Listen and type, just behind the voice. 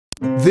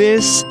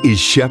This is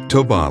Chef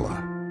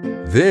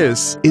Tovala.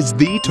 This is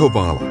the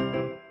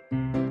Tovala.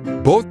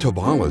 Both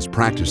Tovalas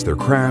practice their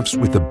crafts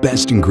with the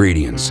best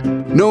ingredients,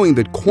 knowing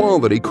that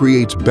quality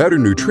creates better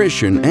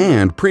nutrition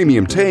and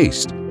premium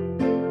taste.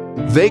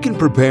 They can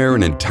prepare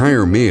an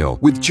entire meal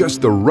with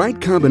just the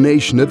right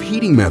combination of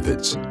heating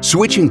methods,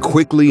 switching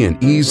quickly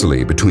and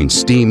easily between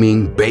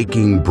steaming,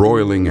 baking,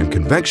 broiling, and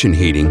convection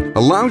heating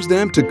allows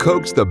them to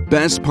coax the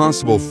best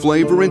possible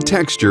flavor and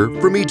texture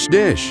from each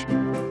dish.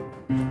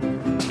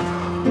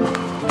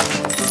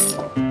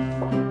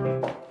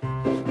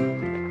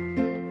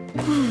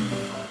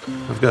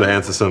 I've got to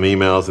answer some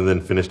emails and then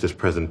finish this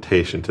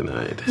presentation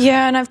tonight.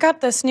 Yeah, and I've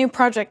got this new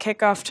project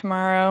kickoff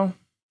tomorrow.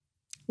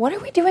 What are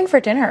we doing for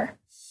dinner?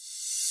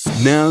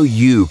 Now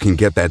you can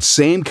get that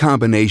same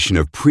combination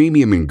of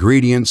premium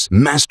ingredients,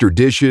 master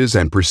dishes,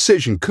 and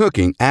precision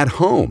cooking at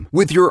home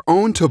with your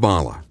own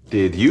Tovala.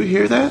 Did you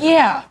hear that?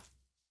 Yeah.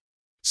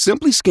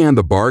 Simply scan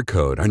the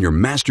barcode on your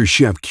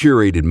MasterChef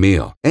curated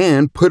meal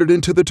and put it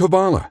into the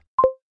Tovala.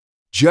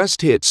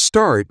 Just hit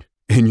Start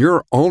and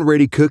you're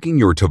already cooking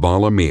your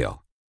Tovala meal.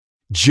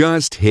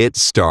 Just hit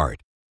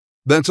Start.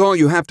 That's all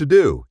you have to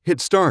do. Hit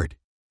Start.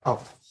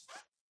 Oh.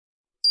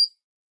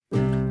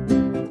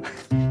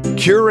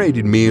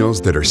 Curated meals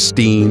that are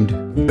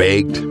steamed,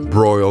 baked,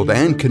 broiled,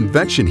 and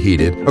convection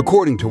heated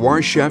according to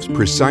our chef's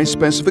precise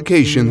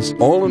specifications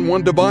all in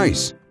one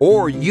device.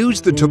 Or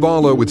use the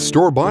Tovala with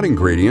store-bought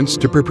ingredients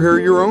to prepare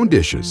your own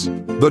dishes.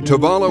 The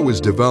Tovala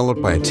was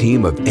developed by a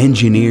team of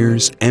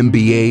engineers,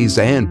 MBAs,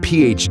 and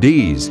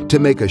PhDs to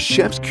make a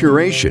chef's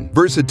curation,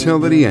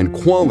 versatility, and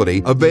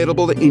quality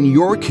available in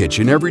your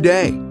kitchen every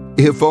day.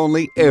 If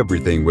only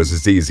everything was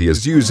as easy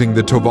as using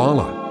the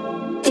Tovala.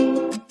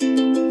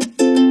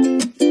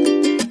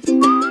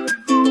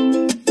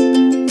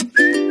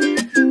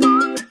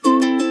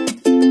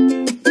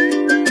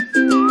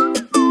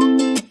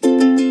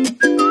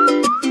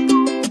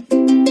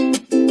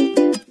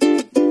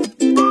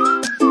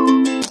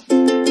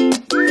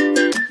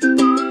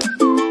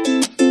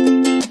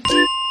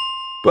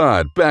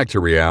 But back to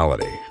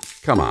reality.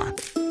 Come on.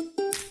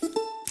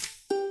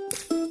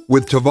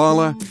 With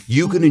Tovala,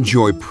 you can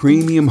enjoy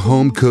premium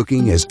home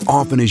cooking as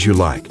often as you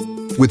like,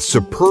 with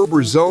superb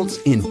results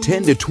in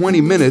 10 to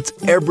 20 minutes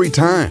every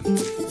time.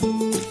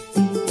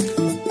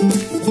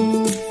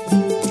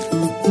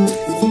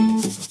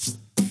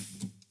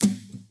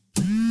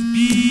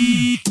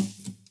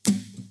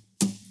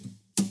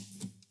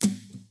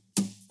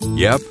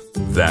 Yep,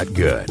 that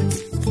good.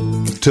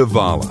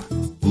 Tovala.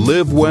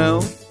 Live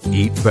well,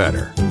 eat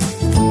better.